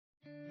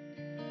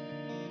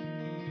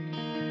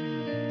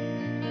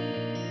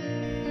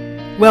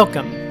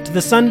Welcome to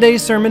the Sunday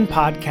Sermon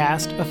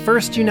Podcast of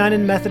First United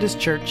Methodist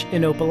Church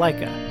in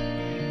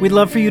Opelika. We'd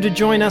love for you to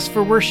join us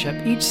for worship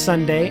each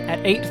Sunday at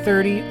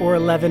 8:30 or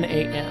 11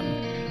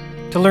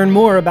 a.m. To learn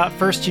more about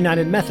First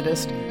United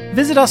Methodist,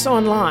 visit us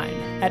online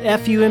at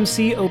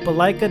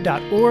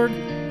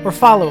fumcopelika.org or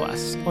follow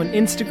us on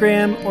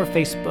Instagram or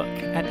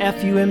Facebook at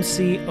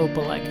FUMC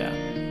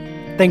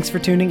Opelika. Thanks for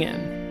tuning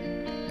in.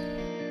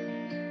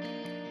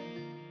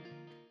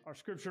 Our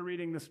scripture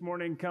reading this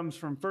morning comes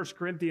from 1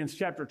 Corinthians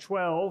chapter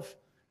 12.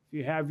 If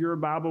you have your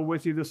Bible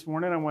with you this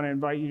morning, I want to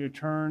invite you to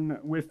turn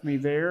with me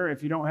there.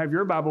 If you don't have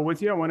your Bible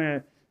with you, I want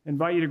to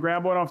invite you to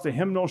grab one off the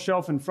hymnal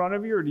shelf in front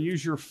of you or to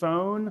use your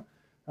phone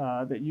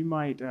that you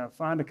might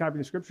find a copy of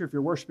the scripture. If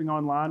you're worshiping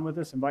online with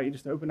us, I invite you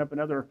just to open up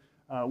another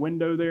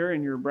window there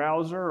in your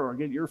browser or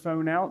get your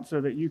phone out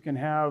so that you can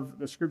have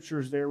the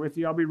scriptures there with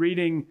you. I'll be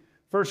reading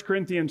 1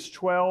 Corinthians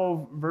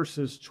 12,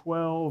 verses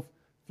 12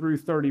 through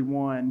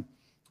 31.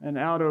 And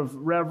out of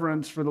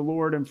reverence for the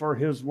Lord and for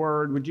His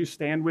word, would you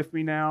stand with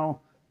me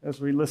now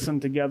as we listen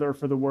together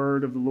for the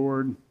word of the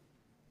Lord?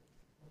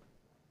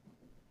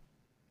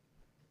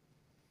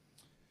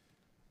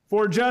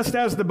 For just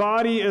as the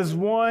body is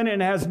one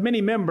and has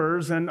many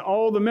members, and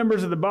all the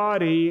members of the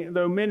body,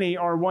 though many,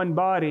 are one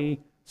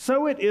body,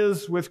 so it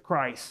is with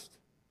Christ.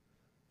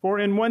 For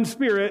in one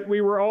Spirit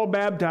we were all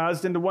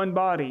baptized into one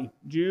body,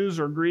 Jews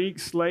or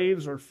Greeks,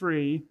 slaves or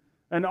free,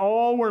 and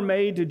all were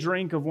made to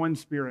drink of one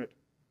Spirit.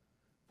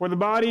 For the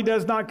body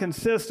does not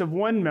consist of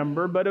one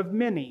member, but of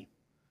many.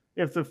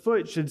 If the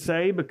foot should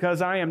say,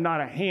 because I am not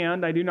a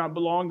hand, I do not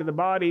belong to the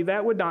body,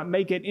 that would not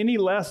make it any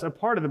less a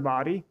part of the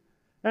body.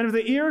 And if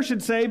the ear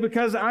should say,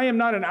 because I am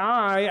not an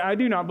eye, I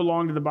do not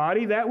belong to the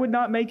body, that would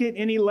not make it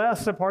any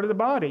less a part of the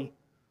body.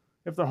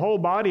 If the whole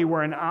body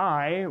were an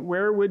eye,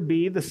 where would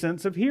be the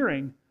sense of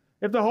hearing?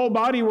 If the whole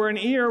body were an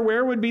ear,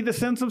 where would be the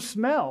sense of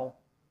smell?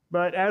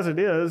 But as it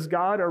is,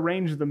 God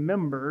arranged the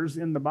members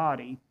in the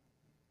body,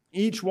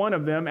 each one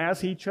of them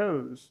as He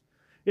chose.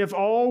 If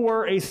all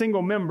were a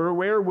single member,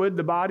 where would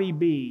the body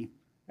be?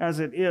 As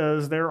it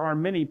is, there are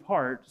many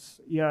parts,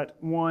 yet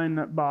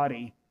one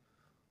body.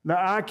 The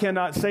eye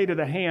cannot say to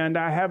the hand,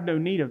 I have no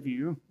need of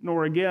you,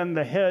 nor again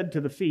the head to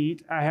the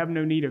feet, I have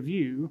no need of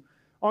you.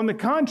 On the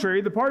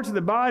contrary, the parts of the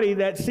body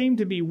that seem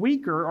to be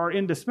weaker are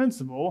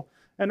indispensable,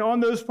 and on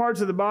those parts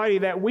of the body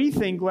that we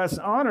think less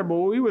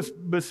honorable,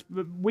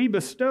 we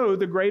bestow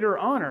the greater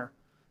honor.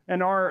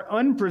 And our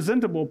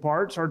unpresentable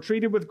parts are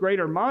treated with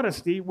greater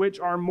modesty, which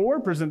our more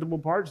presentable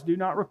parts do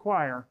not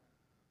require.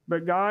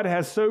 But God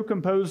has so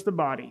composed the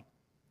body,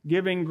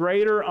 giving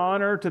greater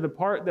honor to the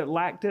part that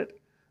lacked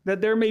it, that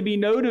there may be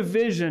no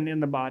division in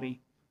the body,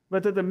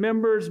 but that the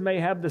members may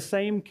have the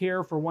same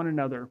care for one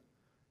another.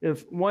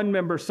 If one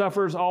member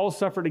suffers, all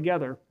suffer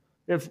together.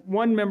 If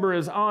one member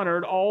is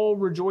honored, all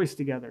rejoice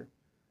together.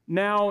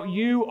 Now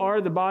you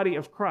are the body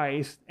of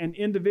Christ, and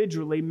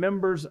individually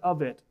members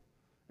of it.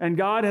 And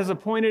God has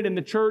appointed in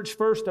the church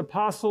first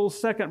apostles,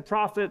 second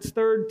prophets,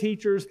 third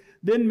teachers,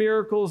 then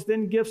miracles,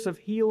 then gifts of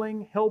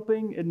healing,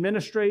 helping,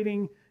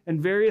 administrating,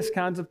 and various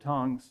kinds of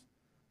tongues.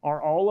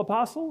 Are all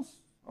apostles?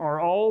 Are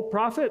all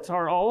prophets?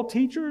 Are all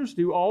teachers?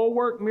 Do all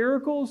work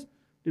miracles?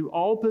 Do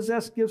all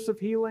possess gifts of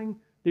healing?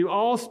 Do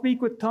all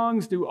speak with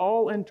tongues? Do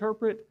all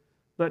interpret?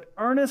 But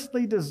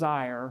earnestly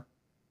desire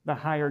the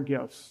higher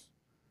gifts,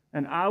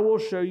 and I will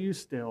show you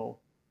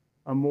still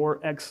a more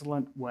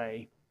excellent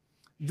way.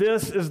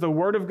 This is the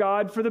word of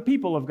God for the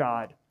people of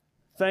God.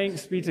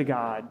 Thanks be to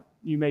God.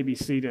 You may be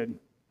seated.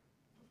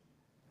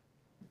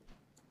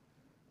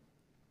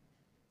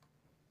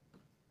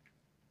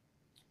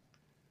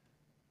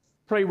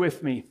 Pray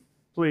with me,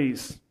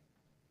 please.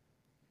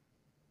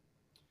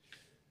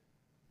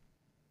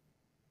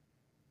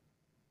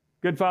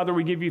 Good Father,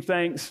 we give you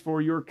thanks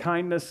for your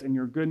kindness and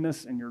your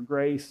goodness and your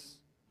grace.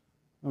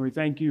 And we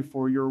thank you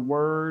for your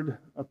word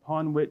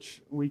upon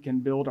which we can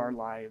build our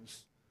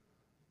lives.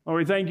 Lord,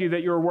 we thank you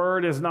that your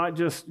word is not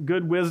just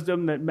good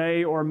wisdom that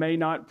may or may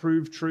not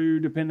prove true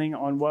depending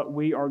on what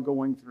we are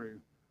going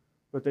through,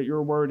 but that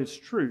your word is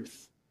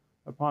truth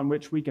upon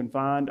which we can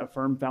find a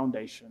firm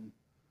foundation.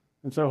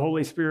 And so,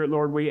 Holy Spirit,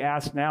 Lord, we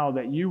ask now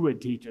that you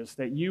would teach us,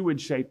 that you would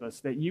shape us,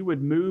 that you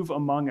would move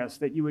among us,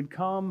 that you would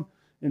come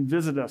and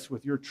visit us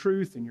with your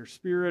truth and your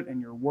spirit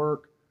and your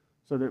work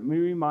so that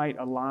we might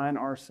align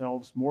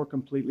ourselves more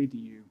completely to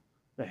you,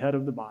 the head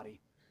of the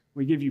body.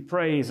 We give you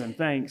praise and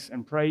thanks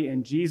and pray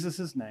in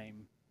Jesus'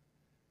 name.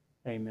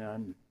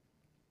 Amen.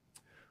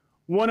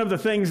 One of the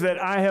things that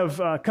I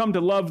have come to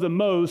love the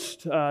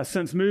most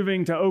since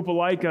moving to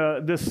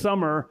Opelika this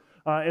summer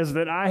is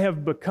that I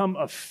have become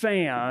a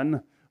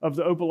fan of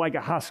the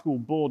Opelika High School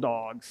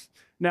Bulldogs.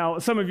 Now,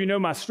 some of you know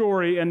my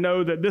story and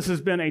know that this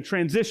has been a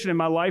transition in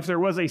my life. There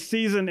was a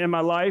season in my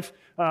life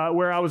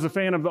where I was a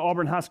fan of the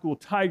Auburn High School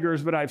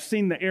Tigers, but I've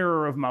seen the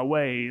error of my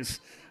ways.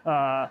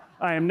 I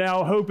am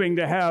now hoping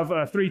to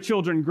have 3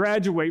 children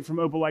graduate from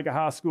Opelika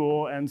High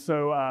School, and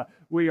so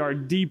we are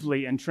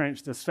deeply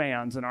entrenched as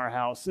fans in our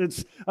house.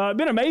 It's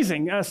been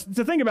amazing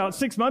to think about.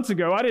 6 months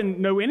ago, I didn't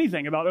know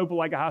anything about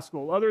Opelika High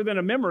School other than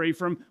a memory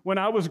from when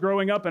I was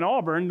growing up in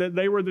Auburn that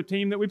they were the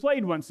team that we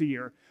played once a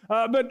year.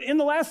 But in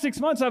the last 6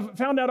 months, I've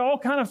found out all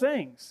kind of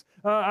things.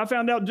 I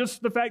found out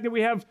just the fact that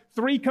we have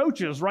 3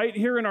 coaches right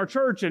here in our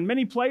church and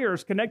many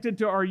players connected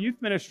to our youth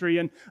ministry.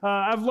 And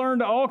I've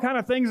learned all kind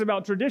of things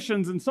about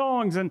traditions and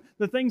songs and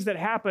the things that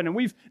happen. And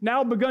we've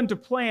now begun to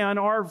plan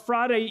our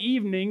Friday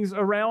evenings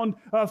around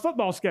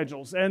football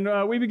schedules. And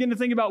we begin to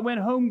think about when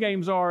home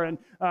games are. And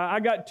I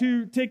got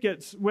 2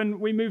 tickets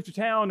when we moved to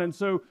town. And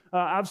so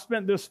I've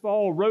spent this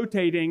fall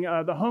rotating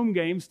the home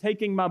games,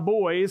 taking my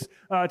boys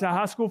to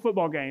high school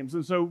football games.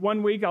 And so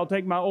one week I'll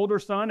take my older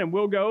son and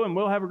we'll go and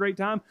we'll have a great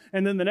time.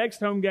 And then the next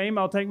home game,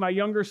 I'll take my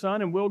younger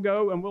son and we'll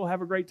go and we'll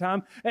have a great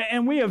time.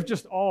 And we have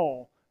just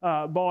all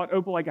bought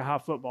Opelika High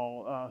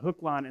football, hook,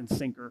 line, and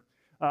sinker.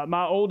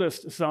 My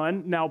oldest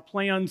son now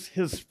plans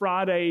his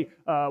Friday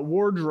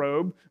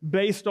wardrobe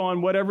based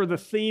on whatever the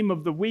theme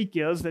of the week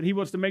is, that he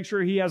wants to make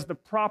sure he has the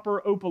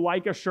proper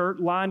Opelika shirt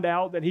lined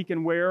out that he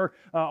can wear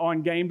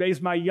on game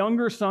days. My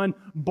younger son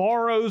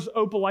borrows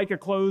Opelika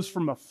clothes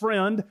from a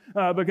friend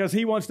because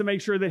he wants to make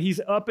sure that he's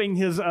upping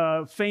his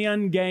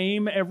fan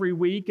game every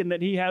week and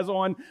that he has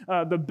on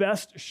the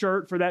best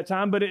shirt for that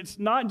time. But it's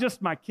not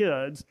just my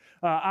kids.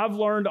 I've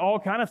learned all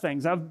kind of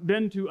things. I've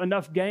been to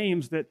enough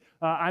games that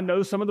I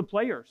know some of the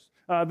players.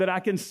 That I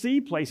can see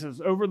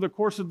places over the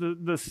course of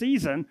the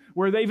season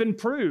where they've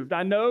improved.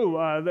 I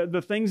know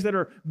the things that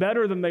are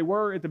better than they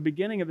were at the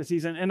beginning of the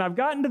season. And I've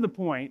gotten to the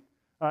point,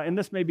 and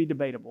this may be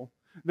debatable,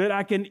 that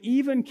I can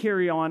even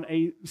carry on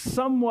a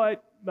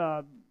somewhat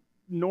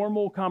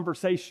normal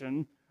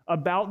conversation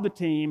about the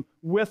team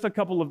with a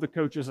couple of the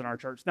coaches in our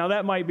church. Now,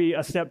 that might be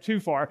a step too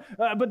far,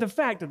 but the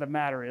fact of the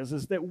matter is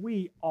that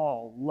we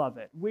all love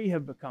it. We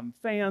have become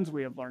fans.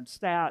 We have learned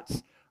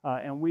stats.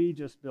 And we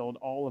just build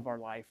all of our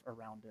life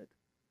around it.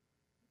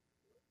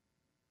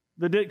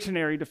 The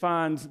dictionary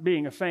defines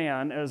being a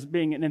fan as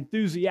being an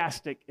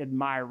enthusiastic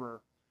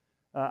admirer.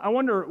 I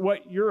wonder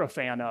what you're a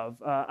fan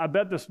of. I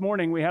bet this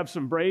morning we have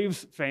some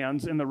Braves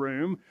fans in the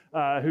room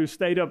who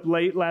stayed up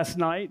late last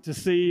night to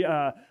see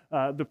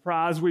the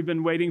prize we've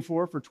been waiting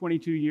for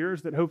 22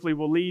 years that hopefully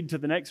will lead to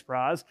the next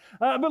prize.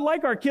 But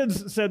like our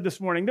kids said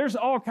this morning, there's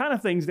all kind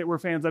of things that we're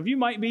fans of. You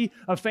might be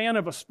a fan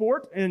of a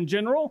sport in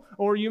general,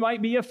 or you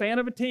might be a fan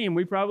of a team.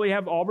 We probably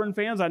have Auburn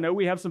fans. I know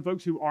we have some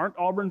folks who aren't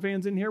Auburn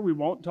fans in here. We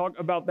won't talk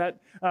about that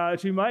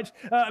too much.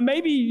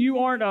 Maybe you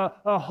aren't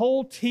a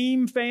whole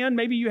team fan.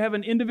 Maybe you have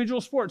an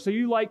individual sport. So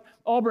you like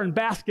Auburn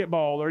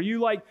basketball, or you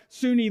like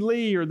SUNY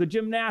Lee or the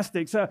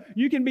gymnastics.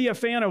 You can be a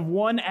fan of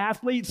one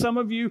athlete. Some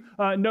of you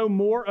know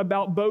more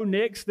about Bo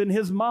Nix than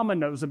his mama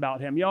knows about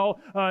him. Y'all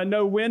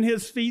know when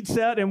his feet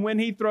set and when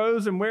he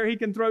throws and where he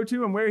can throw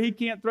to and where he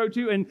can't throw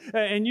to.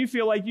 And you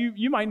feel like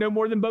you might know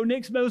more than Bo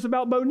Nix knows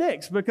about Bo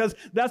Nix, because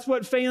that's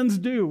what fans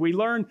do. We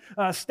learn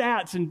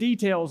stats and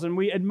details and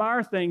we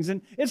admire things.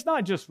 And it's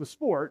not just with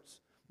sports.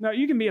 Now,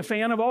 you can be a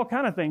fan of all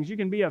kind of things. You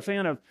can be a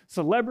fan of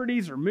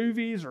celebrities or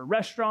movies or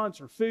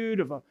restaurants or food,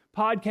 of a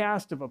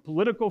podcast, of a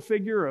political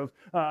figure, of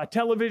a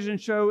television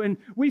show. And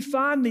we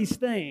find these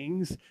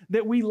things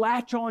that we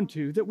latch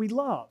onto, that we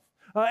love.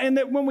 And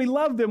that when we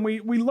love them,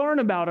 we learn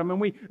about them and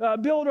we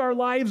build our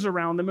lives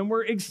around them and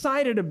we're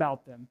excited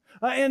about them.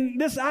 And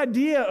this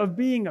idea of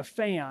being a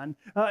fan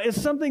is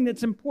something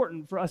that's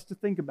important for us to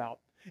think about.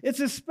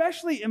 It's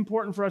especially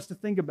important for us to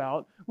think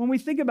about when we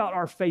think about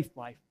our faith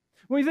life.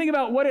 When we think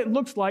about what it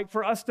looks like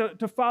for us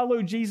to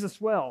follow Jesus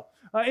well.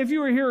 If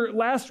you were here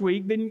last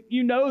week, then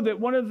you know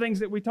that one of the things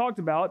that we talked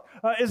about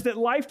is that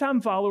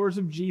lifetime followers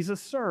of Jesus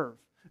serve.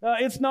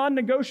 It's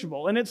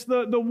non-negotiable, and it's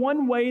the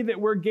one way that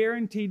we're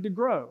guaranteed to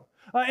grow.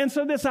 And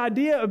so this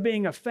idea of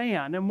being a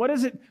fan and what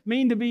does it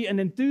mean to be an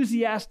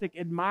enthusiastic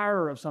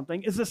admirer of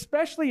something is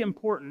especially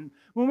important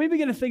when we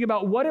begin to think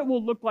about what it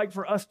will look like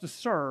for us to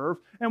serve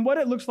and what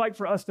it looks like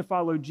for us to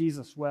follow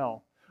Jesus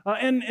well.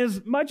 And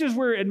as much as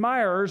we're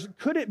admirers,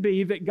 could it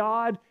be that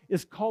God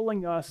is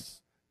calling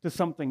us to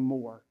something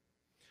more?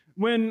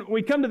 When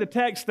we come to the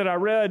text that I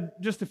read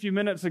just a few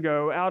minutes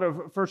ago out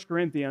of 1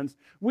 Corinthians,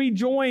 we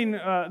join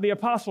the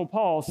Apostle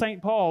Paul,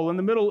 St. Paul, in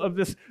the middle of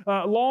this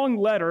long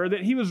letter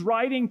that he was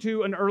writing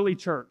to an early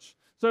church.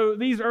 So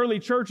these early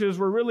churches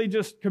were really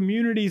just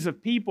communities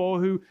of people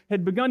who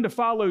had begun to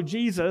follow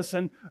Jesus.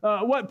 And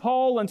what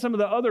Paul and some of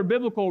the other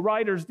biblical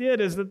writers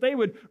did is that they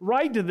would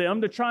write to them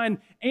to try and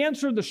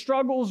answer the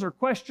struggles or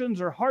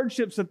questions or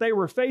hardships that they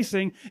were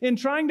facing in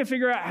trying to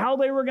figure out how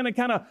they were going to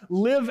kind of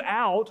live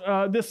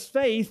out this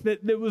faith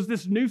that was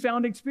this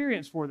newfound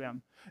experience for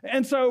them.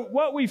 And so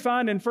what we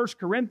find in 1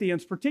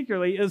 Corinthians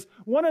particularly is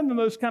one of the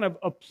most kind of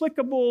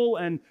applicable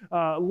and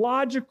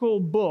logical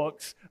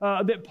books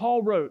that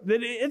Paul wrote.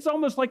 That it's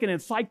almost like an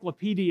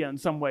encyclopedia in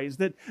some ways,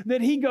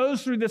 that he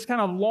goes through this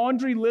kind of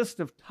laundry list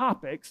of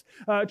topics,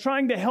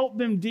 trying to help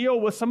them deal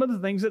with some of the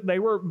things that they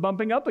were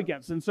bumping up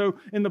against. And so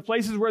in the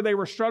places where they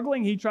were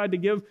struggling, he tried to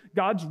give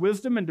God's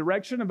wisdom and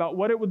direction about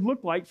what it would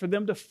look like for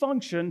them to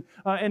function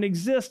and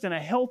exist in a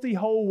healthy,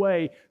 whole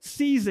way,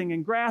 seizing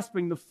and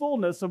grasping the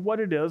fullness of what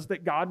it is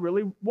that God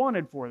really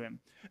wanted for them.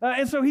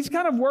 And so he's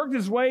kind of worked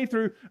his way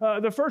through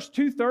the first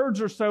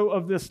 2/3 or so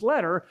of this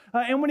letter.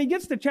 And when he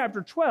gets to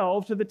chapter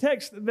 12, to the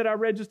text that I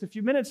read just a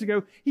few minutes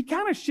ago, he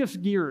kind of shifts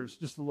gears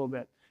just a little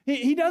bit.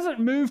 He doesn't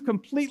move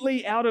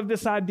completely out of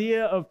this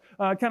idea of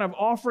kind of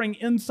offering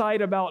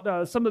insight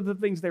about some of the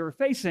things they were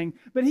facing,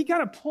 but he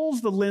kind of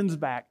pulls the lens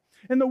back.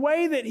 And the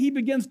way that he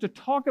begins to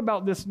talk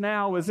about this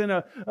now is in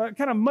a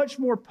kind of much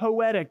more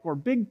poetic or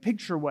big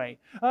picture way,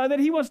 that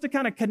he wants to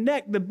kind of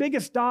connect the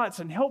biggest dots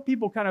and help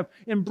people kind of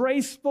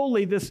embrace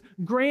fully this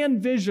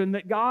grand vision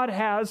that God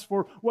has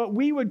for what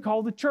we would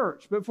call the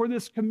church, but for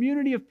this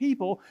community of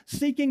people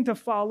seeking to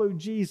follow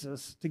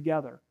Jesus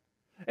together.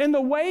 And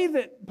the way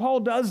that Paul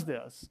does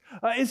this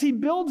is he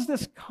builds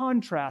this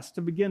contrast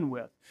to begin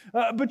with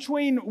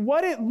between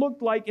what it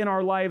looked like in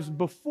our lives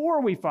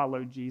before we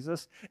followed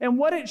Jesus and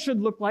what it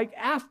should look like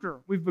after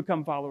we've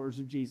become followers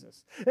of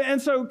Jesus.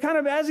 And so kind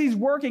of as he's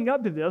working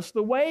up to this,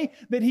 the way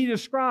that he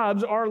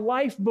describes our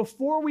life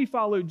before we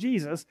followed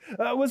Jesus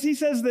was he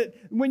says that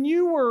when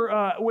you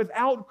were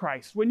without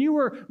Christ, when you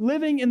were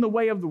living in the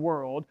way of the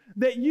world,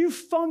 that you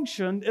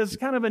functioned as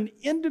kind of an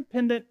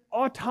independent,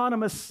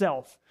 autonomous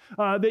self.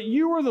 That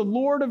you were the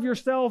Lord of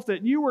yourself,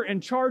 that you were in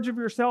charge of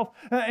yourself,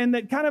 and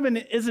that kind of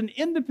as an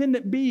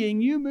independent being,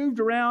 you moved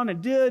around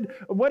and did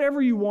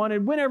whatever you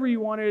wanted, whenever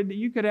you wanted.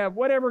 You could have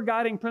whatever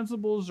guiding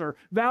principles or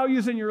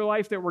values in your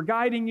life that were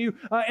guiding you.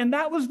 And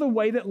that was the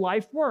way that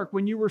life worked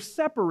when you were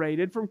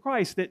separated from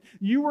Christ, that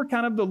you were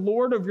kind of the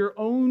Lord of your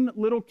own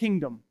little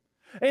kingdom.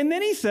 And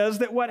then he says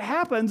that what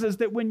happens is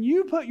that when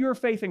you put your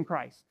faith in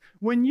Christ,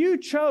 when you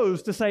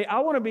chose to say,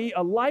 I want to be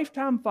a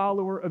lifetime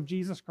follower of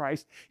Jesus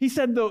Christ, he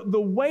said the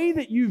way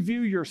that you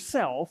view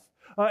yourself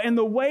and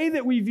the way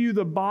that we view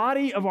the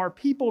body of our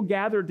people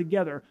gathered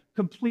together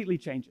completely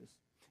changes.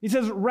 He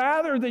says,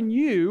 rather than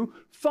you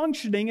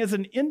functioning as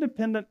an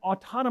independent,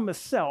 autonomous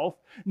self,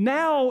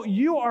 now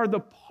you are the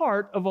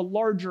part of a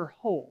larger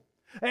whole.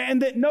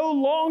 And that no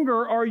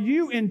longer are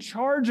you in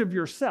charge of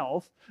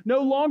yourself.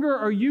 No longer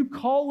are you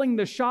calling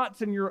the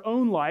shots in your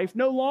own life.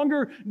 No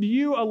longer do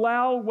you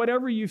allow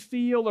whatever you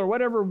feel or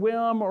whatever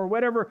whim or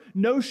whatever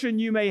notion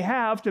you may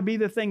have to be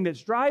the thing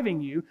that's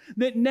driving you.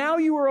 That now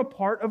you are a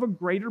part of a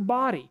greater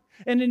body.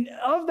 And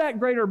of that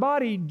greater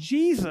body,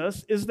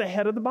 Jesus is the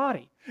head of the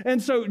body.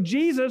 And so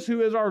Jesus,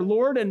 who is our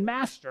Lord and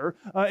Master,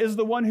 is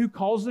the one who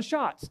calls the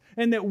shots.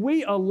 And that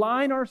we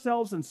align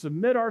ourselves and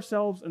submit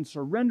ourselves and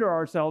surrender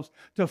ourselves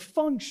to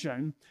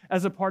function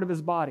as a part of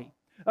his body.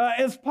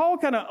 As Paul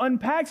kind of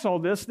unpacks all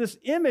this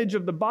image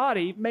of the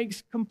body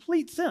makes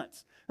complete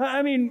sense.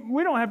 I mean,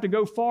 we don't have to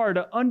go far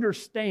to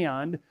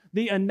understand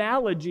the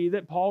analogy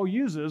that Paul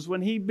uses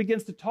when he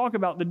begins to talk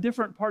about the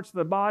different parts of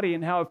the body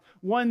and how if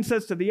one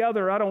says to the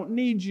other, I don't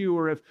need you,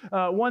 or if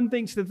one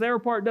thinks that their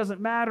part doesn't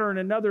matter and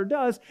another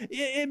does,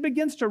 it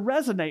begins to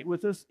resonate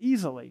with us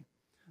easily.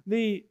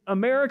 The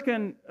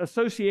American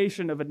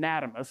Association of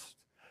Anatomists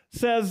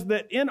says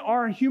that in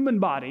our human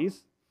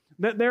bodies,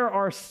 that there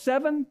are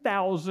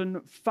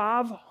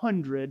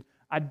 7,500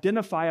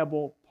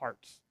 identifiable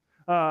parts.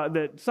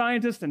 That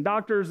scientists and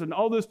doctors and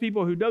all those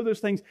people who know those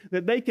things,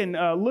 that they can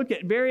look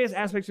at various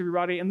aspects of your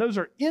body, and those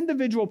are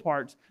individual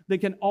parts that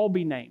can all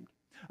be named.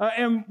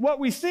 And what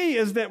we see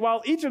is that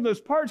while each of those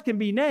parts can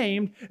be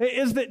named,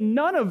 is that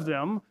none of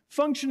them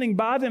functioning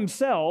by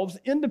themselves,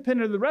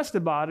 independent of the rest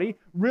of the body,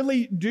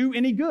 really do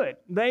any good.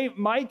 They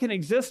can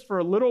exist for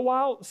a little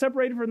while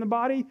separated from the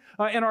body,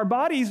 and our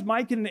bodies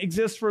can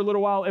exist for a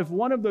little while if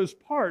one of those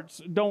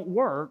parts don't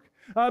work.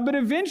 But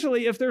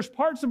eventually, if there's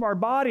parts of our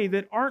body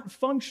that aren't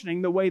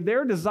functioning the way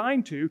they're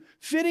designed to,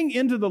 fitting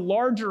into the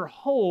larger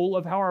whole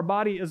of how our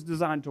body is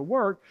designed to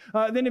work,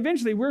 then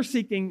eventually we're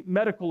seeking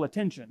medical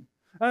attention.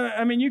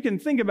 I mean, you can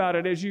think about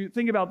it as you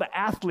think about the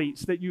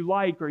athletes that you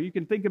like, or you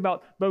can think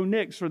about Bo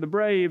Nix or the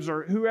Braves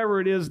or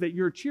whoever it is that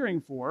you're cheering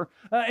for,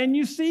 and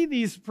you see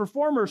these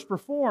performers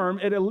perform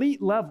at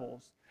elite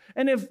levels.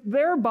 And if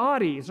their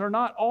bodies are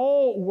not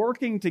all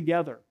working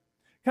together,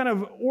 kind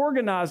of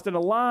organized and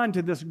aligned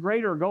to this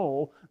greater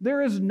goal,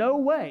 there is no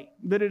way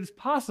that it is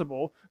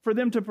possible for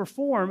them to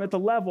perform at the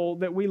level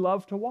that we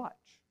love to watch.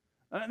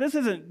 This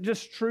isn't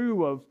just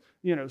true of,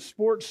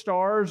 sports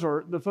stars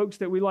or the folks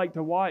that we like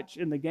to watch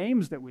in the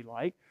games that we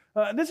like.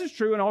 This is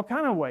true in all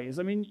kinds of ways.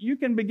 I mean, you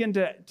can begin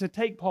to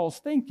take Paul's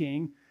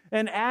thinking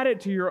and add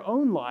it to your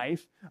own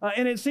life,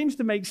 and it seems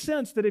to make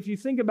sense that if you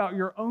think about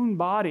your own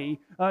body,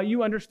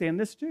 you understand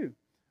this too.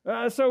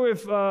 So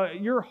if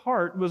your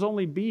heart was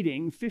only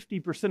beating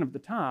 50% of the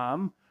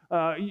time,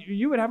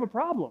 you would have a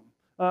problem.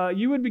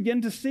 you would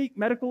begin to seek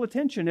medical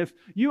attention. If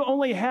you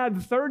only had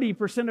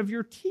 30% of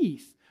your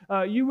teeth,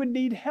 you would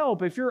need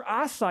help. If your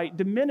eyesight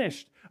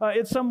diminished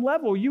at some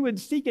level, you would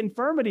seek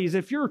infirmities.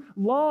 If your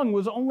lung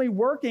was only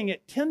working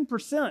at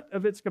 10%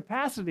 of its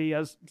capacity,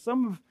 as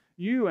some of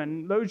you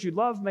and those you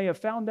love may have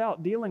found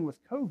out dealing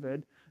with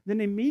COVID,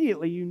 then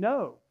immediately you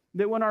know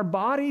that when our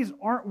bodies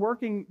aren't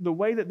working the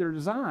way that they're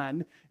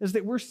designed, is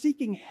that we're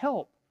seeking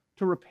help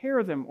to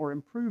repair them or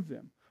improve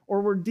them,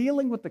 or we're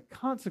dealing with the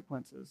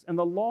consequences and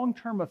the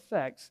long-term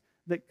effects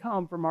that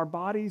come from our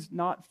bodies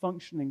not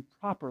functioning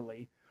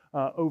properly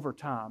over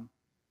time.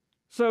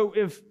 So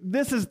if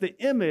this is the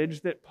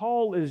image that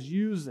Paul is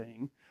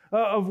using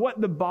of what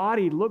the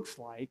body looks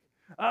like,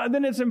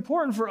 then it's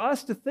important for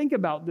us to think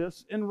about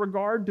this in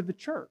regard to the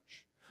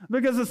church.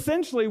 Because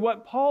essentially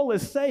what Paul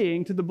is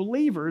saying to the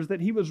believers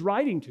that he was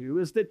writing to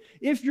is that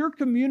if your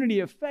community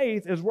of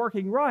faith is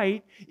working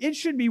right, it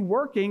should be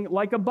working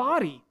like a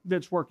body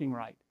that's working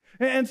right.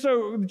 And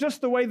so just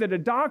the way that a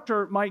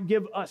doctor might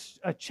give us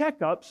a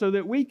checkup so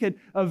that we could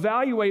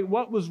evaluate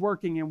what was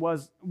working and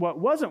what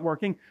wasn't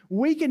working,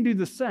 we can do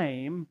the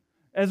same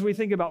as we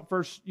think about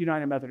First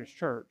United Methodist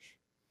Church.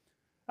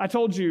 I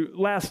told you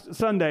last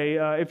Sunday,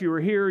 if you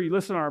were here, you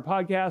listened on our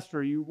podcast,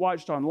 or you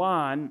watched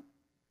online,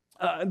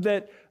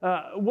 that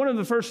one of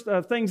the first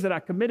things that I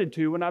committed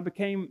to when I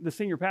became the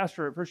senior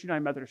pastor at First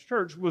United Methodist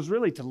Church was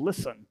really to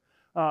listen.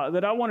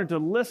 That I wanted to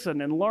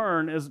listen and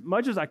learn as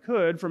much as I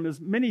could from as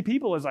many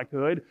people as I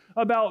could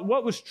about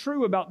what was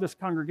true about this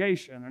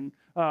congregation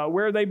and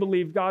where they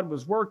believed God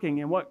was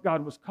working and what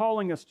God was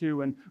calling us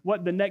to and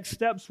what the next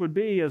steps would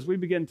be as we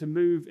begin to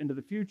move into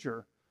the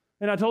future.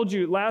 And I told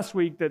you last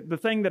week that the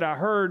thing that I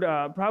heard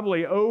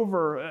probably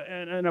over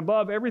and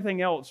above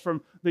everything else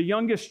from the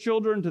youngest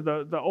children to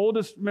the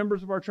oldest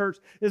members of our church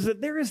is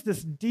that there is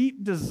this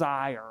deep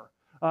desire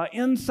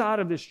inside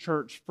of this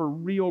church for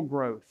real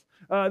growth.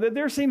 That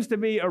there seems to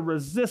be a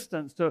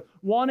resistance to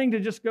wanting to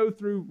just go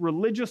through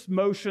religious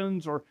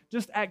motions or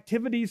just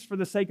activities for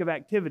the sake of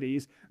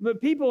activities.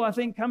 But people, I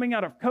think, coming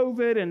out of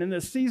COVID and in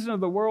this season of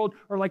the world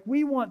are like,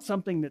 we want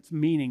something that's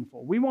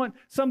meaningful. We want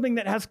something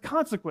that has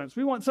consequence.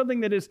 We want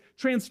something that is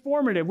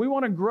transformative. We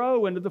want to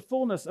grow into the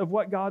fullness of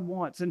what God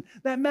wants. And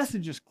that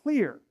message is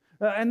clear.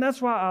 And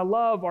that's why I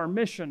love our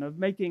mission of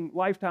making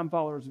lifetime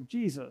followers of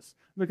Jesus,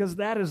 because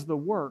that is the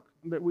work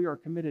that we are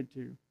committed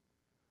to.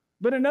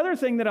 But another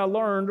thing that I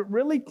learned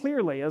really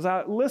clearly as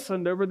I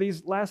listened over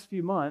these last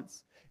few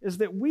months is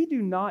that we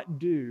do not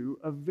do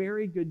a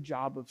very good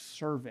job of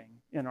serving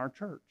in our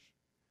church.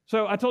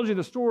 So I told you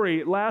the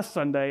story last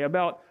Sunday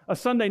about a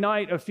Sunday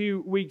night a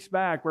few weeks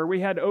back where we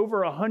had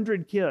over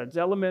 100 kids,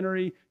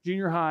 elementary,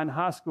 junior high, and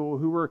high school,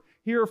 who were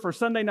here for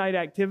Sunday night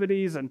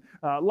activities and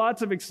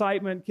lots of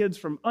excitement, kids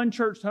from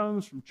unchurched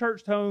homes, from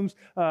churched homes,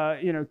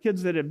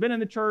 kids that had been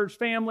in the church,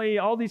 family,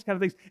 all these kind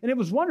of things. And it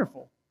was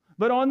wonderful.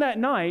 But on that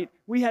night,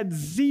 we had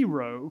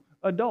 0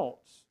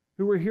 adults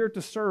who were here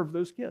to serve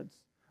those kids.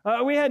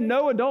 We had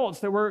no adults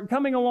that were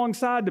coming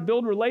alongside to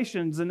build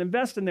relations and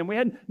invest in them. We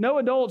had no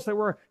adults that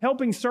were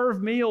helping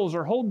serve meals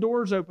or hold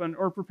doors open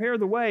or prepare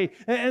the way.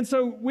 And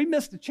so we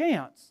missed a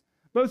chance,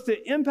 both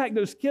to impact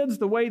those kids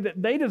the way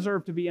that they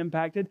deserve to be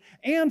impacted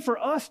and for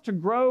us to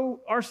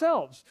grow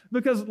ourselves.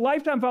 Because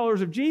lifetime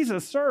followers of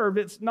Jesus serve,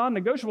 it's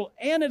non-negotiable,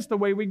 and it's the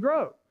way we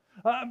grow.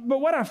 But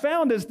what I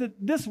found is that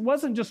this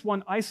wasn't just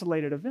one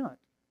isolated event.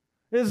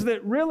 Is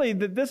that really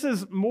that this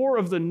is more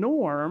of the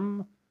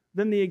norm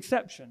than the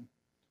exception.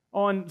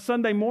 On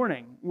Sunday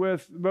morning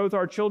with both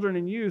our children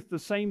and youth, the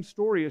same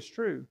story is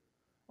true.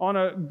 On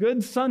a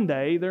good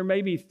Sunday, there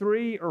may be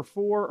 3 or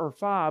 4 or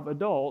 5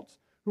 adults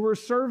who are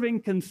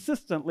serving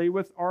consistently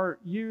with our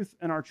youth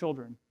and our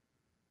children.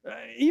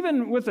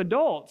 Even with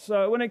adults,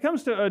 when it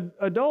comes to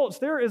adults,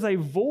 there is a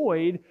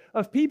void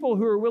of people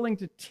who are willing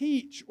to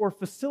teach or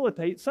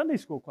facilitate Sunday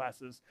school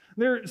classes.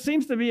 There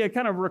seems to be a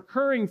kind of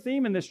recurring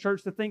theme in this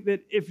church to think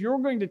that if you're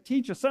going to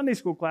teach a Sunday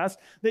school class,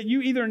 that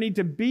you either need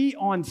to be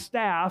on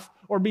staff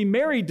or be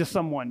married to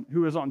someone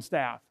who is on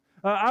staff.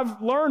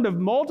 I've learned of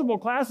multiple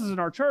classes in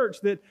our church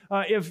that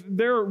if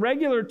their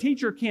regular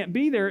teacher can't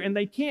be there and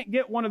they can't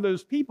get one of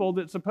those people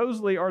that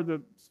supposedly are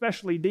the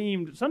specially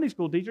deemed Sunday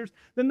school teachers,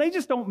 then they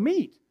just don't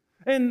meet.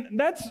 And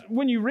that's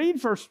when you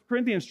read 1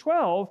 Corinthians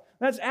 12,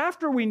 that's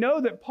after we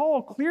know that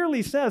Paul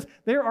clearly says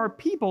there are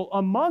people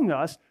among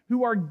us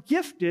who are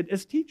gifted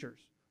as teachers.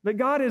 That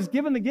God has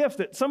given the gift,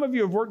 that some of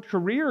you have worked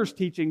careers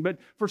teaching, but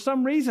for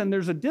some reason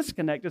there's a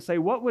disconnect to say,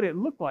 what would it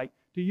look like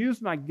to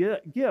use my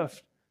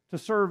gift to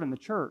serve in the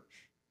church?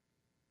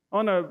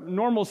 On a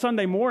normal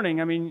Sunday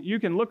morning, you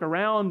can look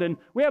around and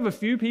we have a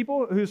few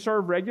people who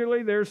serve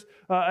regularly. There's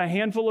a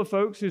handful of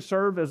folks who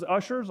serve as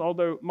ushers,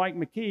 although Mike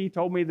McKee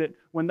told me that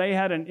when they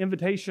had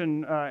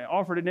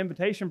offered an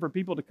invitation for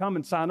people to come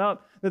and sign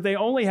up, that they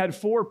only had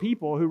 4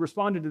 people who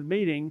responded to the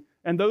meeting,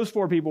 and those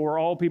 4 people were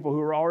all people who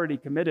were already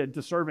committed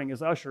to serving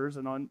as ushers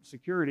and on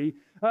security.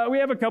 We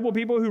have a couple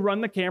people who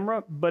run the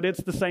camera, but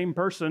it's the same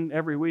person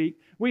every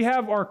week. We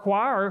have our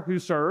choir who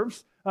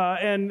serves.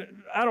 And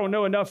I don't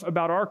know enough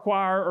about our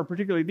choir or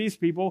particularly these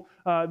people.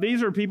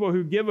 These are people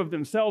who give of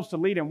themselves to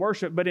lead and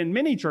worship. But in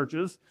many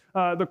churches,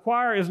 the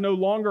choir is no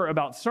longer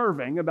about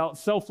serving, about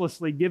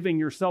selflessly giving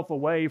yourself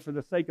away for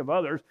the sake of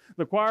others.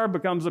 The choir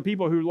becomes the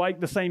people who like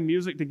the same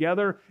music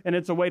together, and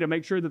it's a way to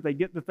make sure that they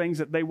get the things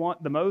that they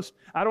want the most.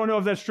 I don't know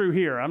if that's true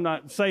here. I'm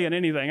not saying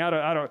anything.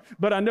 I don't.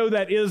 But I know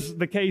that is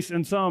the case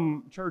in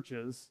some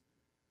churches.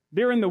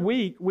 During the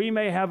week, we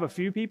may have a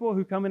few people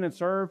who come in and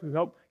serve, who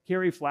help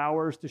carry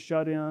flowers to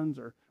shut-ins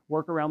or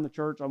work around the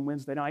church on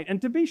Wednesday night.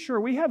 And to be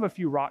sure, we have a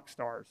few rock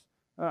stars.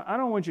 I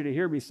don't want you to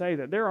hear me say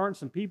that there aren't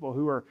some people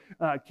who are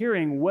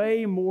carrying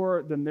way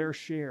more than their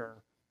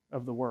share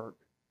of the work.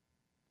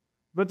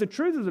 But the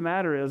truth of the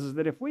matter is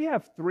that if we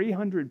have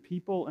 300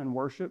 people in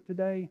worship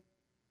today,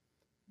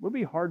 we'll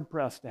be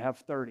hard-pressed to have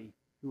 30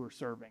 who are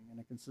serving on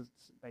a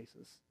consistent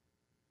basis.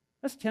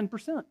 That's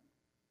 10%.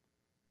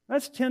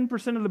 That's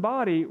 10% of the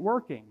body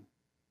working.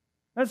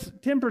 That's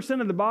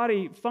 10% of the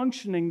body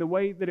functioning the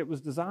way that it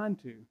was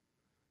designed to.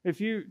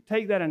 If you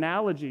take that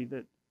analogy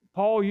that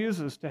Paul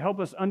uses to help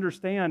us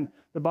understand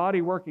the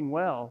body working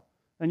well,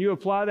 and you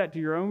apply that to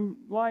your own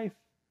life,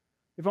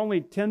 if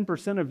only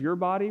 10% of your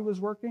body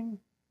was working,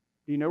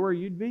 do you know where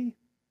you'd be?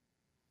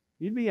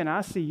 You'd be in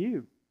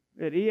ICU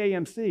at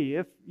EAMC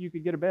if you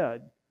could get a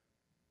bed,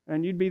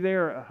 and you'd be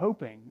there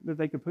hoping that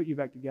they could put you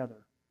back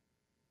together.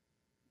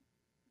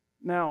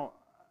 Now,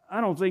 I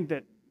don't think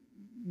that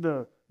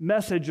the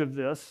message of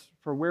this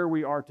for where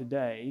we are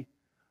today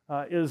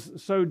is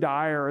so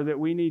dire that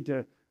we need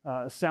to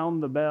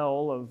sound the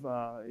bell of,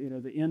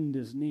 the end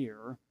is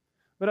near.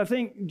 But I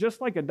think just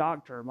like a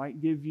doctor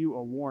might give you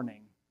a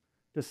warning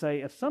to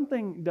say, if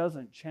something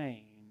doesn't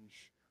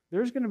change,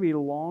 there's going to be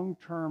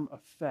long-term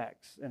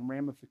effects and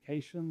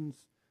ramifications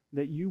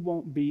that you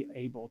won't be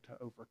able to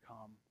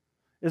overcome,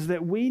 is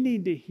that we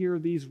need to hear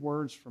these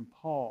words from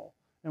Paul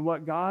and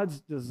what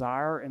God's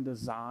desire and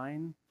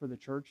design for the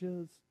church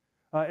is,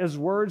 as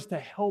words to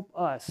help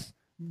us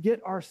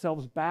get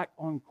ourselves back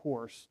on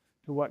course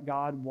to what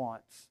God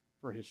wants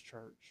for His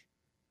church.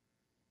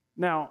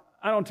 Now,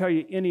 I don't tell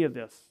you any of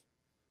this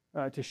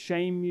to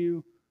shame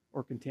you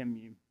or condemn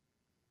you.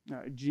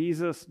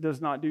 Jesus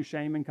does not do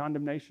shame and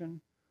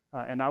condemnation,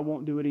 and I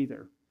won't do it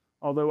either.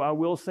 Although I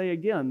will say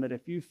again that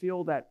if you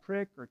feel that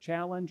prick or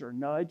challenge or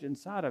nudge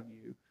inside of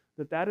you,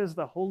 that is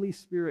the Holy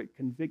Spirit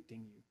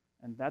convicting you.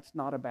 And that's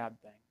not a bad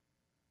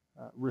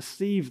thing.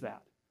 Receive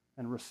that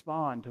and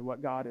respond to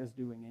what God is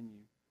doing in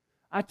you.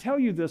 I tell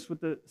you this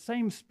with the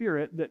same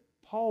spirit that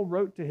Paul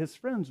wrote to his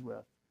friends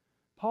with.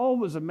 Paul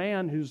was a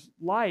man whose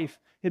life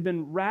had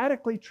been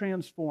radically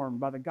transformed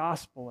by the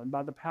gospel and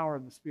by the power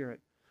of the Spirit.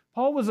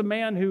 Paul was a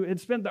man who had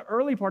spent the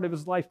early part of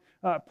his life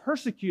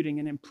persecuting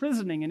and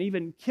imprisoning and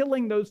even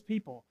killing those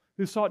people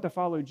who sought to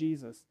follow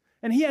Jesus.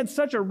 And he had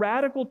such a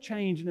radical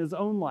change in his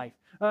own life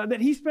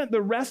that he spent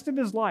the rest of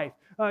his life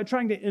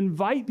trying to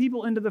invite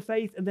people into the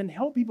faith and then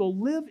help people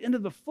live into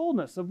the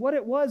fullness of what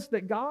it was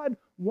that God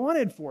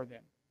wanted for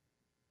them.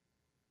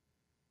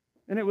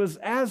 And it was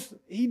as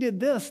he did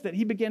this that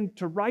he began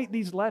to write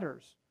these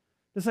letters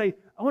to say,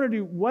 I want to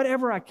do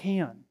whatever I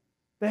can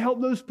to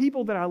help those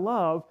people that I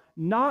love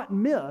not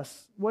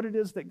miss what it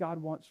is that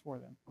God wants for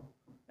them.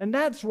 And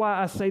that's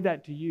why I say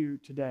that to you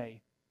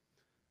today.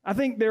 I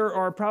think there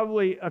are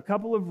probably a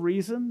couple of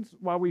reasons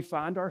why we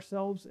find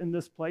ourselves in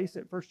this place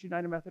at First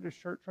United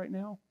Methodist Church right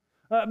now.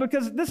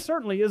 Because this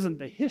certainly isn't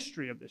the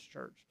history of this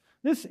church.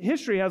 This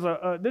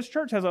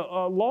church has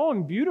a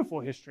long,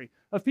 beautiful history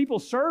of people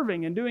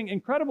serving and doing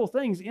incredible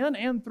things in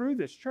and through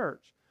this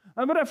church.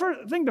 But I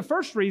think the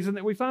first reason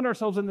that we find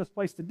ourselves in this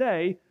place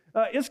today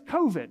is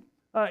COVID.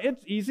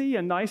 It's easy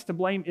and nice to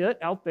blame it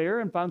out there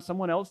and find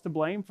someone else to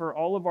blame for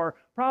all of our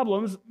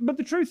problems. But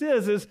the truth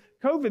is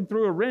COVID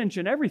threw a wrench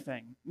in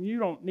everything. You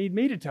don't need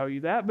me to tell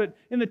you that. But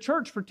in the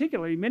church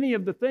particularly, many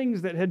of the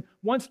things that had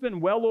once been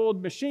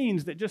well-oiled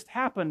machines that just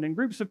happened and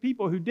groups of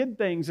people who did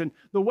things and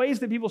the ways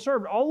that people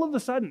served, all of a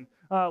sudden,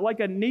 like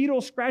a needle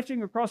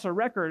scratching across a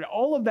record,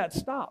 all of that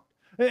stopped.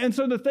 And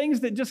so the things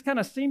that just kind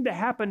of seemed to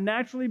happen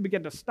naturally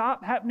began to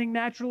stop happening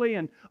naturally,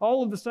 and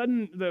all of a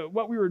sudden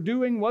what we were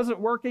doing wasn't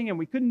working and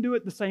we couldn't do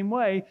it the same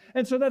way.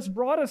 And so that's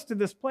brought us to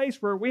this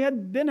place where we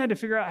had to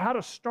figure out how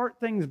to start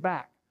things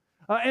back.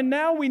 And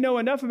now we know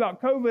enough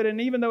about COVID,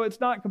 and even though it's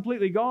not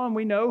completely gone,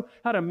 we know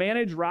how to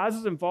manage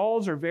rises and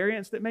falls or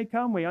variants that may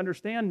come. We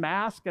understand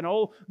masks and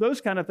all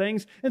those kind of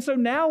things. And so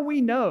now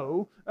we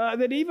know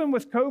that even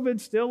with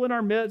COVID still in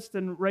our midst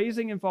and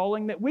raising and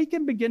falling, that we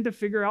can begin to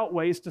figure out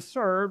ways to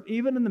serve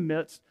even in the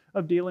midst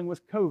of dealing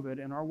with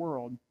COVID in our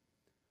world.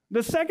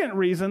 The second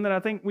reason that I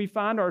think we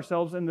find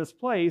ourselves in this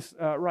place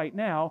right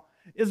now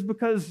is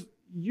because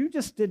you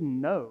just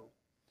didn't know.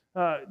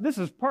 This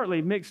is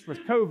partly mixed with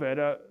COVID.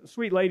 A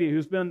sweet lady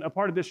who's been a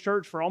part of this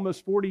church for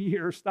almost 40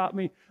 years stopped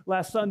me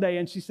last Sunday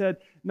and she said,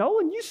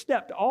 Nolan, you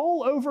stepped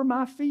all over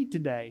my feet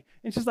today.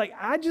 And she's like,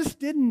 I just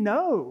didn't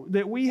know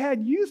that we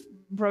had youth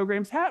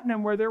programs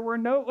happening where there were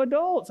no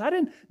adults. I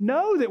didn't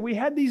know that we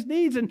had these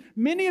needs. And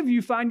many of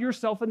you find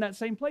yourself in that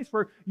same place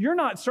where you're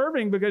not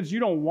serving because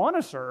you don't want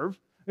to serve,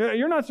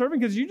 You're not serving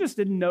because you just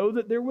didn't know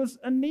that there was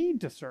a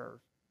need to serve.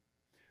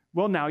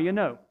 Well, now you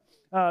know.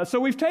 So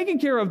we've taken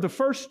care of the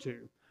first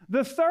two.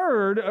 The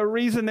third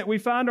reason that we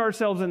find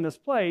ourselves in this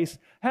place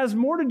has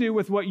more to do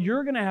with what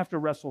you're going to have to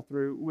wrestle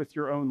through with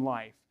your own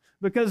life.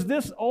 Because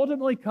this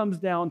ultimately comes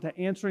down to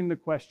answering the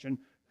question,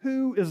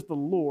 who is the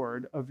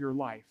Lord of your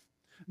life?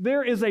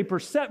 There is a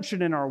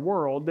perception in our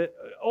world that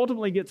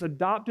ultimately gets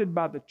adopted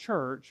by the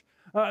church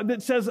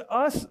that says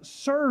us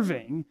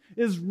serving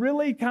is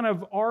really kind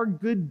of our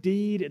good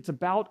deed. It's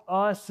about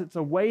us. It's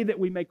a way that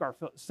we make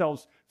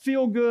ourselves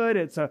feel good.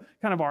 It's a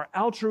kind of our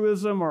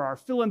altruism or our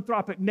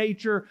philanthropic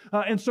nature.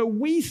 And so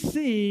we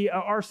see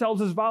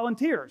ourselves as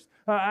volunteers.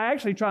 I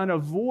actually try and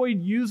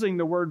avoid using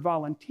the word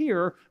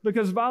volunteer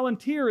because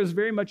volunteer is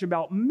very much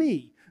about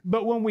me.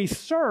 But when we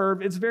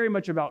serve, it's very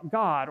much about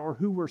God or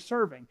who we're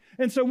serving.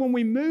 And so when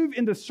we move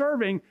into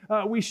serving,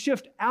 we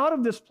shift out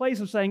of this place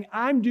of saying,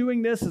 I'm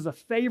doing this as a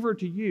favor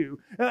to you.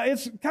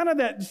 It's kind of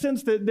that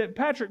sense that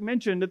Patrick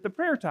mentioned at the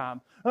prayer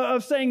time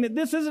of saying that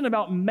this isn't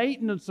about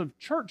maintenance of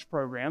church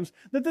programs,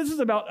 that this is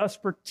about us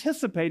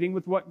participating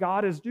with what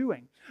God is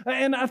doing.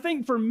 And I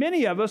think for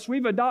many of us,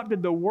 we've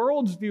adopted the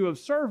world's view of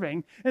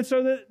serving. And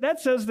so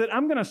that says that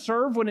I'm going to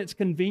serve when it's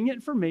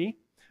convenient for me.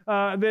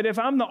 That if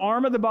I'm the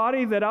arm of the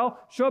body, that I'll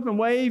show up and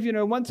wave,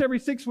 once every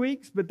 6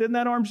 weeks, but then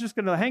that arm's just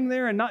going to hang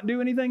there and not do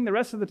anything the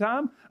rest of the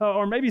time.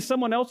 Or maybe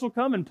someone else will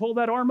come and pull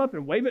that arm up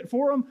and wave it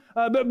for them.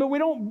 But we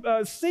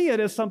don't see it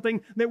as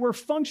something that we're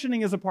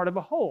functioning as a part of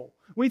a whole.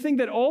 We think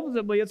that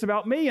ultimately it's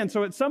about me. And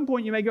so at some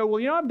point you may go,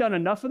 well, I've done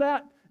enough of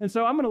that. And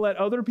so I'm going to let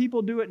other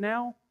people do it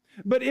now.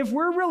 But if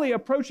we're really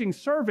approaching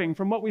serving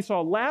from what we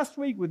saw last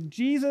week with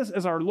Jesus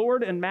as our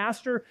Lord and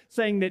Master,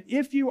 saying that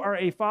if you are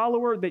a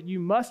follower, that you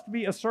must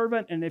be a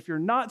servant, and if you're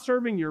not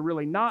serving, you're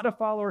really not a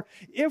follower.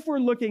 If we're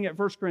looking at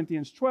 1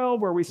 Corinthians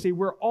 12, where we see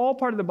we're all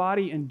part of the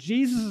body and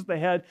Jesus is the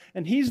head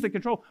and he's the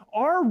control,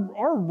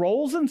 our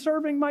roles in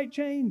serving might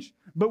change,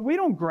 but we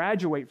don't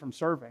graduate from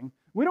serving.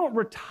 We don't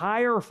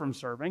retire from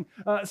serving.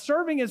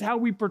 Serving is how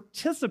we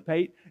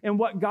participate in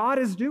what God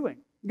is doing.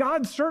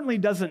 God certainly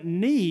doesn't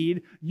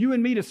need you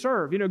and me to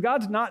serve.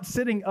 God's not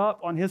sitting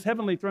up on his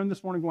heavenly throne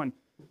this morning going,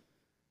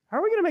 how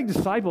are we going to make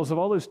disciples of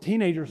all those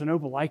teenagers in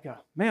Opelika?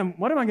 Man,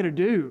 what am I going to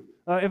do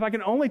if I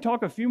can only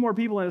talk a few more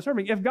people into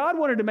serving? If God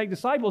wanted to make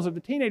disciples of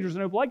the teenagers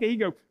in Opelika, he'd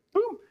go,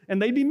 boom,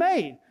 and they'd be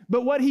made.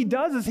 But what he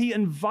does is he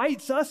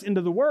invites us into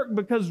the work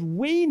because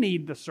we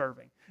need the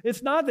serving.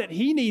 It's not that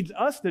he needs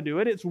us to do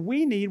it. It's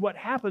we need what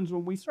happens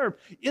when we serve.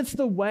 It's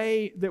the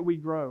way that we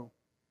grow.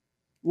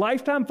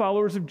 Lifetime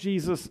followers of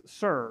Jesus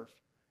serve.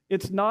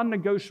 It's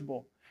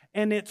non-negotiable.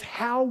 And it's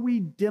how we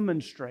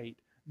demonstrate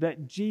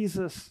that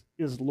Jesus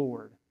is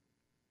Lord.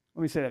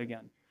 Let me say that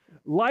again.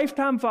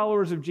 Lifetime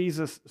followers of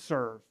Jesus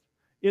serve.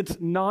 It's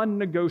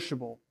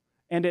non-negotiable.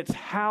 And it's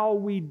how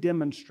we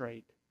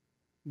demonstrate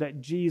that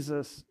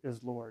Jesus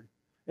is Lord.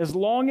 As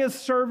long as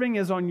serving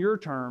is on your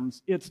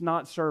terms, it's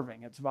not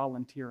serving, it's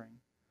volunteering.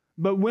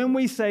 But when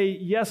we say,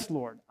 yes,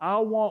 Lord, I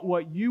want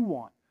what you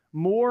want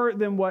more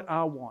than what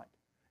I want,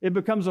 it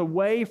becomes a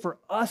way for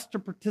us to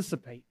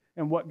participate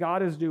in what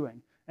God is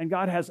doing. And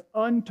God has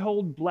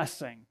untold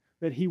blessing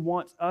that he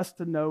wants us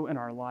to know in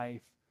our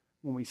life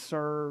when we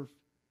serve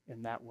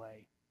in that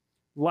way.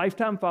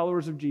 Lifetime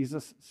followers of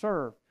Jesus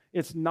serve.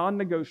 It's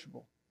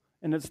non-negotiable.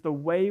 And it's the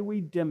way we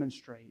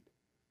demonstrate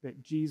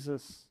that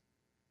Jesus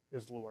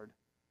is Lord.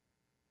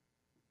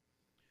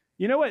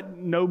 You know what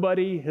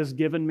nobody has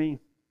given me?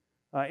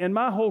 In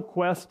my whole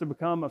quest to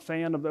become a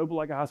fan of the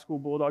Opelika High School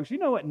Bulldogs, you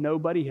know what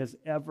nobody has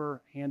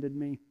ever handed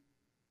me?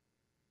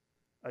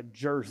 A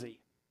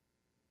jersey.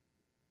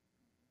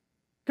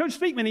 Coach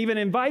Speakman even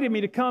invited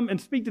me to come and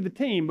speak to the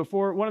team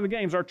before one of the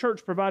games. Our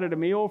church provided a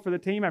meal for the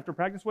team after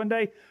practice one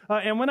day.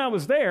 And when I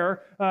was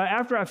there,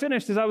 after I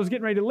finished, as I was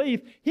getting ready to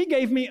leave, he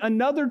gave me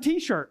another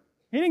t-shirt.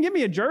 He didn't give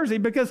me a jersey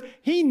because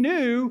he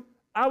knew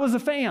I was a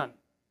fan.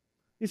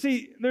 You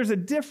see, there's a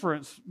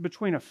difference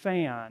between a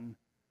fan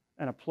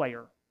and a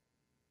player.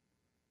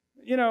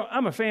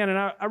 I'm a fan, and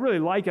I really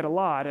like it a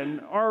lot. And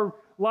our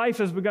life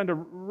has begun to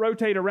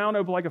rotate around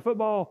Opelika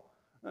football.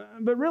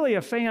 But really,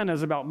 a fan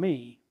is about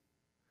me.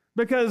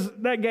 Because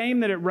that game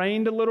that it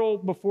rained a little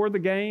before the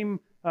game,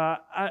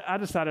 I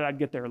decided I'd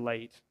get there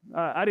late.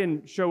 I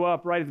didn't show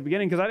up right at the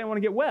beginning because I didn't want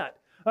to get wet.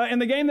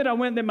 And the game that I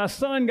went, that my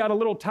son got a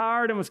little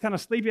tired and was kind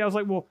of sleepy, I was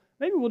like, well,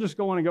 maybe we'll just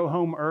go on and go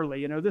home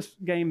early. This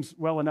game's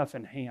well enough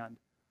in hand.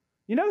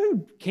 You know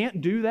who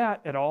can't do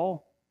that at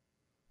all?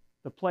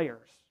 The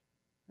players.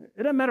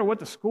 It doesn't matter what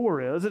the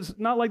score is. It's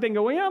not like they can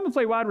go, well, yeah, I'm going to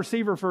play wide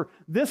receiver for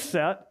this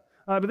set,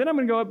 but then I'm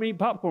going to go up and eat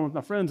popcorn with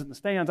my friends in the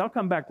stands. I'll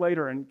come back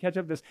later and catch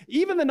up this.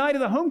 Even the night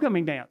of the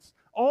homecoming dance,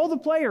 all the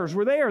players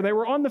were there. They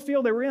were on the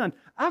field. They were in.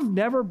 I've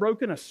never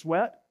broken a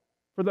sweat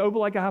for the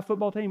Opelika High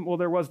football team. Well,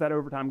 there was that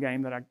overtime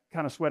game that I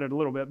kind of sweated a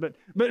little bit, but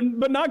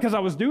not because I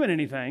was doing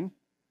anything.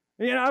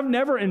 I've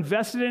never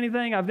invested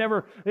anything.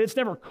 It's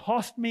never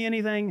cost me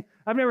anything.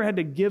 I've never had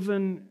to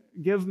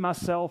give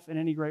myself in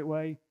any great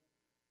way.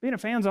 Being a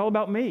fan's all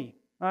about me.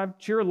 I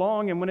cheer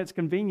along, and when it's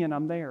convenient,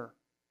 I'm there.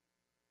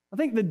 I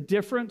think the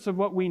difference of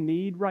what we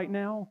need right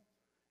now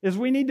is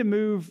we need to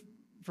move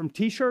from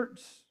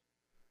t-shirts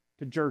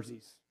to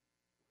jerseys.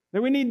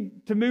 That we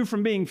need to move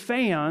from being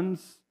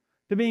fans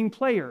to being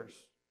players.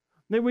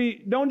 That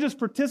we don't just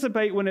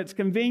participate when it's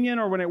convenient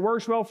or when it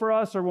works well for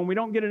us or when we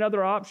don't get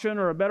another option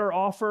or a better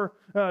offer,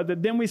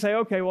 that then we say,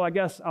 okay, well, I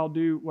guess I'll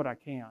do what I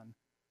can.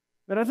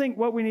 But I think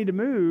what we need to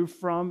move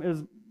from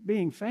is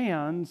being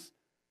fans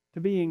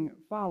to being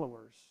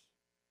followers.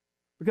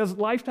 Because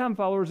lifetime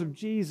followers of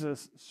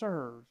Jesus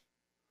serve.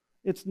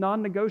 It's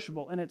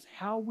non-negotiable, and it's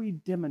how we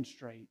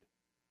demonstrate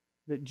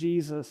that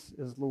Jesus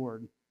is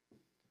Lord.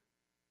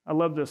 I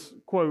love this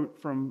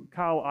quote from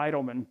Kyle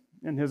Idleman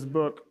in his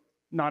book,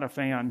 Not a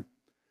Fan.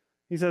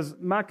 He says,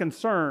 "My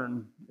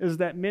concern is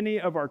that many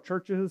of our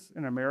churches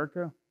in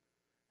America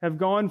have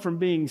gone from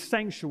being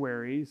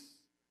sanctuaries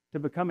to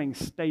becoming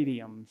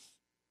stadiums.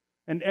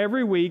 And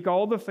every week,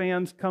 all the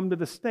fans come to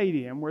the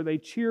stadium where they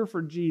cheer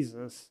for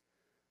Jesus,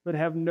 but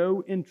have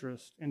no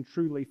interest in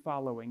truly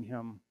following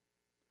him.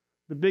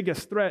 The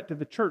biggest threat to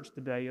the church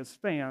today is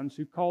fans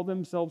who call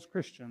themselves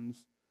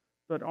Christians,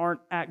 but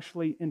aren't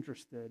actually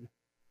interested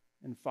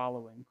in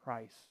following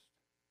Christ."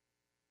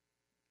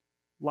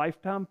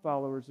 Lifetime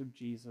followers of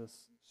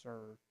Jesus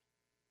serve.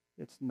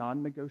 It's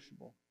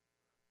non-negotiable.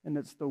 And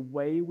it's the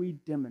way we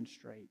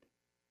demonstrate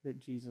that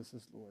Jesus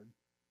is Lord.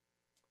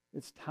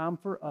 It's time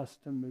for us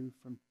to move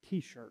from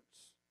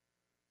t-shirts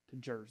to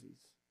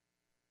jerseys.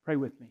 Pray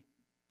with me,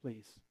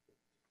 please.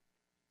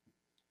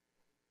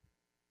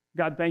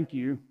 God, thank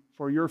you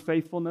for your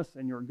faithfulness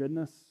and your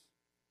goodness.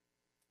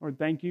 Lord,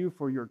 thank you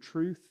for your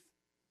truth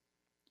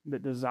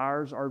that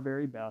desires our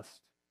very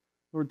best.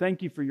 Lord,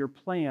 thank you for your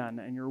plan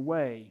and your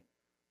way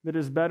that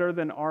is better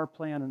than our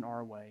plan and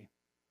our way.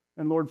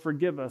 And Lord,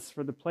 forgive us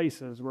for the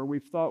places where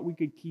we've thought we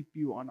could keep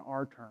you on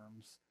our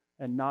terms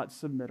and not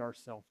submit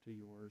ourselves to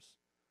yours.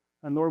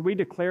 And Lord, we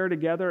declare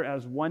together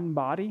as one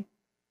body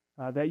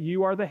that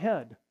you are the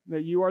head,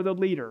 that you are the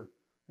leader,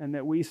 and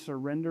that we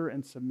surrender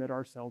and submit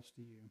ourselves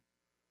to you.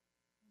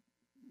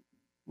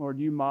 Lord,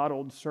 you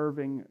modeled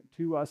serving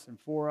to us and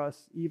for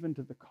us, even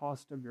to the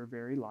cost of your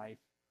very life.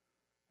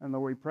 And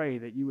Lord, we pray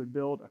that you would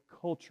build a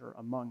culture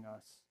among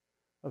us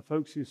of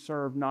folks who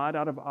serve not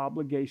out of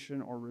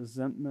obligation or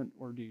resentment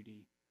or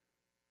duty,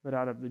 but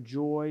out of the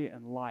joy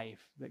and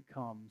life that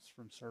comes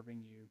from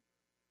serving you.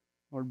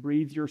 Lord,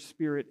 breathe your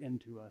Spirit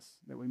into us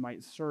that we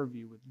might serve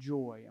you with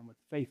joy and with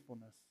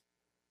faithfulness,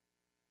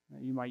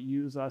 that you might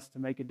use us to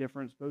make a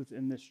difference both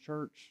in this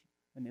church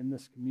and in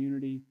this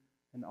community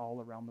and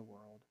all around the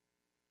world.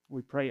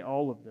 We pray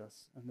all of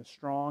this in the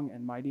strong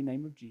and mighty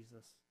name of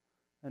Jesus,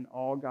 and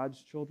all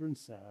God's children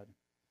said,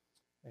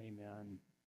 amen.